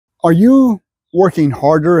Are you working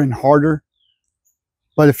harder and harder,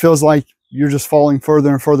 but it feels like you're just falling further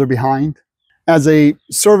and further behind? As a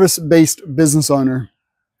service-based business owner,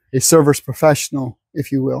 a service professional,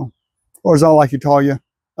 if you will, or as I like to call you,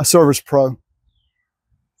 a service pro,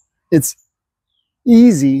 it's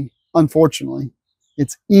easy, unfortunately,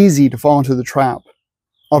 it's easy to fall into the trap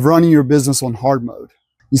of running your business on hard mode.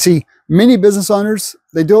 You see, many business owners,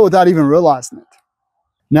 they do it without even realizing it.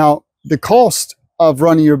 Now, the cost of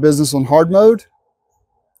running your business on hard mode,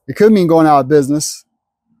 it could mean going out of business,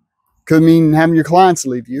 could mean having your clients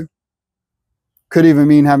leave you, could even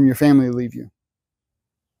mean having your family leave you.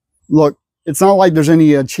 Look, it's not like there's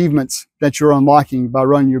any achievements that you're unlocking by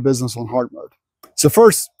running your business on hard mode. So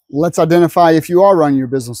first, let's identify if you are running your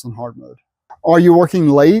business on hard mode. Are you working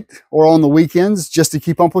late or on the weekends just to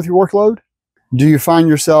keep up with your workload? Do you find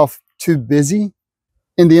yourself too busy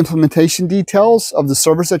in the implementation details of the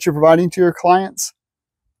service that you're providing to your clients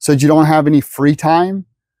so that you don't have any free time?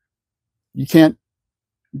 You can't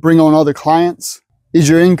bring on other clients? Is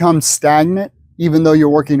your income stagnant even though you're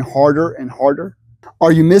working harder and harder?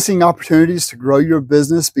 Are you missing opportunities to grow your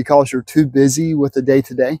business because you're too busy with the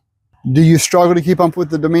day-to-day? Do you struggle to keep up with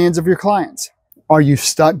the demands of your clients? Are you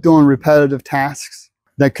stuck doing repetitive tasks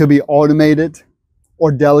that could be automated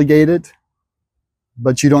or delegated,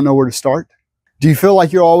 but you don't know where to start? Do you feel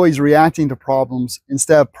like you're always reacting to problems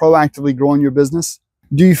instead of proactively growing your business?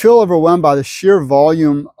 Do you feel overwhelmed by the sheer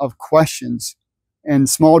volume of questions and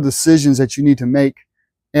small decisions that you need to make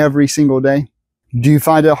every single day? Do you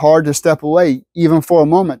find it hard to step away, even for a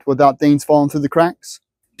moment, without things falling through the cracks?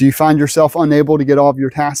 Do you find yourself unable to get all of your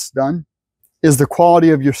tasks done? Is the quality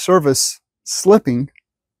of your service slipping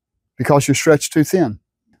because you're stretched too thin?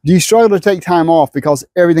 Do you struggle to take time off because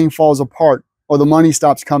everything falls apart or the money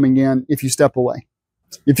stops coming in if you step away?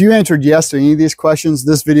 If you answered yes to any of these questions,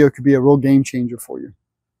 this video could be a real game changer for you,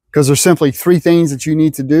 because there's simply 3 things that you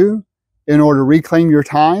need to do in order to reclaim your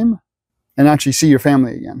time and actually see your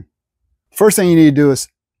family again. First thing you need to do is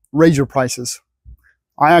raise your prices.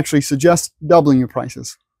 I actually suggest doubling your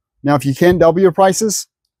prices. Now, if you can't double your prices,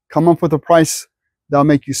 come up with a price that'll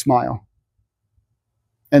make you smile,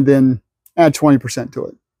 and then add 20% to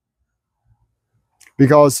it.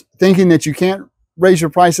 Because thinking that you can't raise your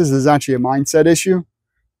prices is actually a mindset issue.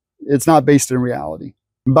 It's not based in reality.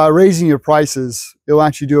 By raising your prices, it'll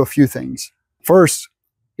actually do a few things. First,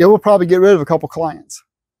 it will probably get rid of a couple clients.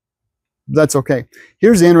 That's okay.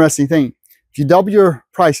 Here's the interesting thing. If you double your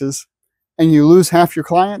prices and you lose half your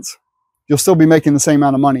clients, you'll still be making the same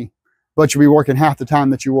amount of money, but you'll be working half the time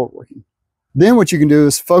that you were working. Then what you can do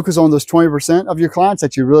is focus on those 20% of your clients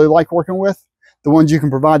that you really like working with, the ones you can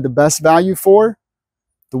provide the best value for,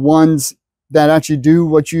 the ones that actually do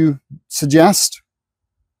what you suggest,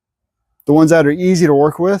 the ones that are easy to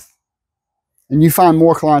work with, and you find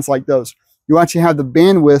more clients like those. You actually have the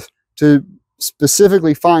bandwidth to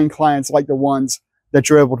specifically find clients like the ones that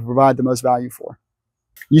you're able to provide the most value for.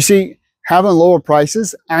 You see, having lower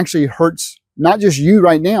prices actually hurts not just you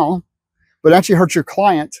right now, but actually hurts your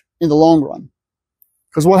client in the long run.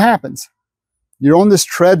 Because what happens? You're on this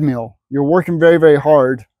treadmill, you're working very, very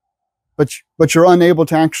hard, but you're unable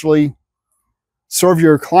to actually serve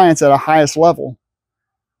your clients at a highest level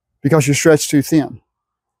because you're stretched too thin.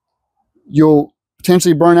 You'll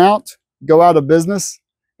potentially burn out, go out of business,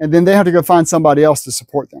 and then they have to go find somebody else to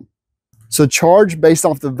support them. So charge based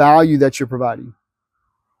off the value that you're providing.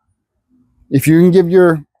 If you can give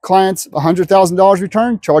your clients $100,000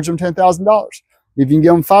 return, charge them $10,000. If you can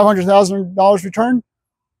give them $500,000 return,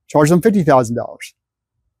 charge them $50,000.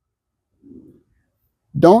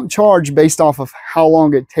 Don't charge based off of how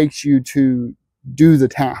long it takes you to do the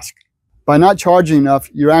task. By not charging enough,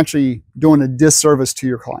 you're actually doing a disservice to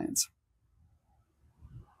your clients.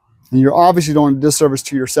 And you're obviously doing a disservice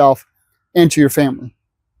to yourself and to your family,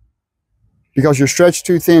 because you're stretched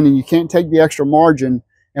too thin and you can't take the extra margin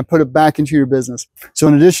and put it back into your business. So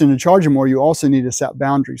in addition to charging more, you also need to set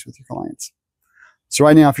boundaries with your clients. So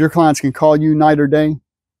right now, if your clients can call you night or day,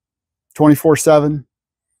 24/7,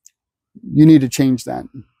 you need to change that.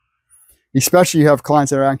 Especially if you have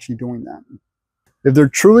clients that are actually doing that. If they're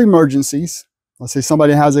truly emergencies, let's say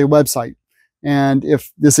somebody has a website, and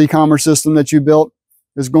if this e-commerce system that you built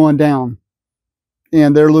is going down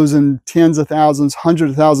and they're losing tens of thousands,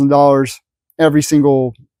 hundreds of thousands of dollars every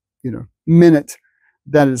single minute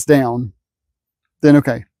that it's down, then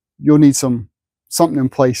okay, you'll need something in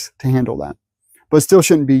place to handle that. But it still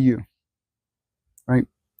shouldn't be you, right?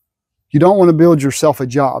 You don't want to build yourself a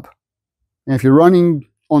job. And if you're running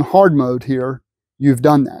on hard mode here, you've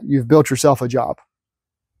done that. You've built yourself a job.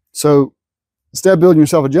 So instead of building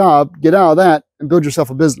yourself a job, get out of that and build yourself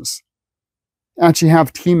a business. actually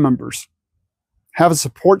have team members, have a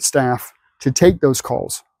support staff to take those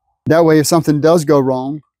calls. That way, if something does go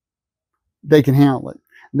wrong, they can handle it.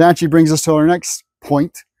 That actually brings us to our next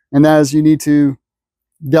point, and that is you need to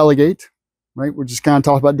delegate, right? We're just kind of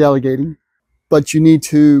talking about delegating, but you need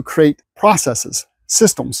to create processes,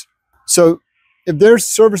 systems. So if there's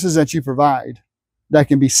services that you provide that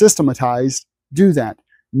can be systematized, do that.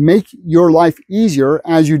 Make your life easier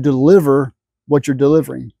as you deliver what you're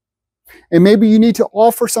delivering. And maybe you need to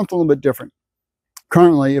offer something a little bit different.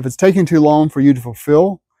 Currently, if it's taking too long for you to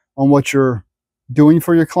fulfill on what you're doing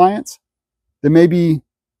for your clients, then maybe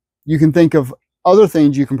you can think of other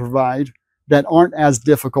things you can provide that aren't as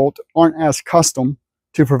difficult, aren't as custom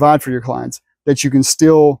to provide for your clients, that you can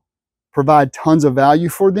still provide tons of value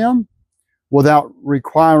for them without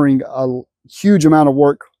requiring a huge amount of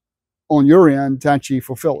work on your end to actually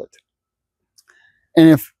fulfill it. And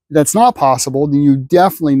if that's not possible, then you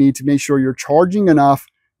definitely need to make sure you're charging enough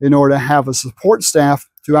in order to have a support staff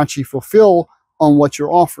to actually fulfill on what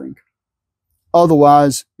you're offering.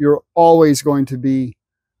 Otherwise, you're always going to be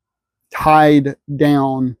tied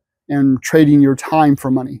down and trading your time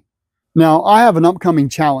for money. Now, I have an upcoming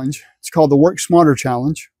challenge. It's called the Work Smarter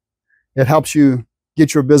Challenge. It helps you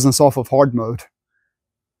get your business off of hard mode.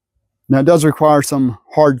 Now, it does require some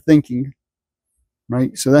hard thinking,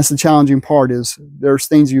 right? So that's the challenging part, is there's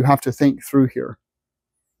things you have to think through here.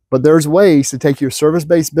 But there's ways to take your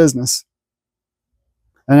service-based business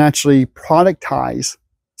and actually productize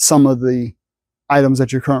some of the items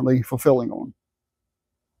that you're currently fulfilling on.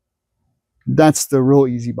 That's the real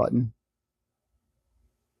easy button.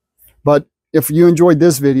 But if you enjoyed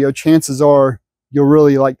this video, chances are you'll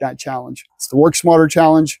really like that challenge. It's the Work Smarter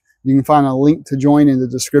Challenge. You can find a link to join in the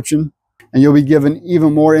description, and you'll be given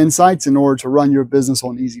even more insights in order to run your business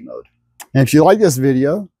on easy mode. And if you like this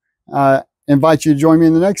video, I invite you to join me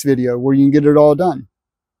in the next video where you can get it all done.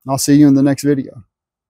 I'll see you in the next video.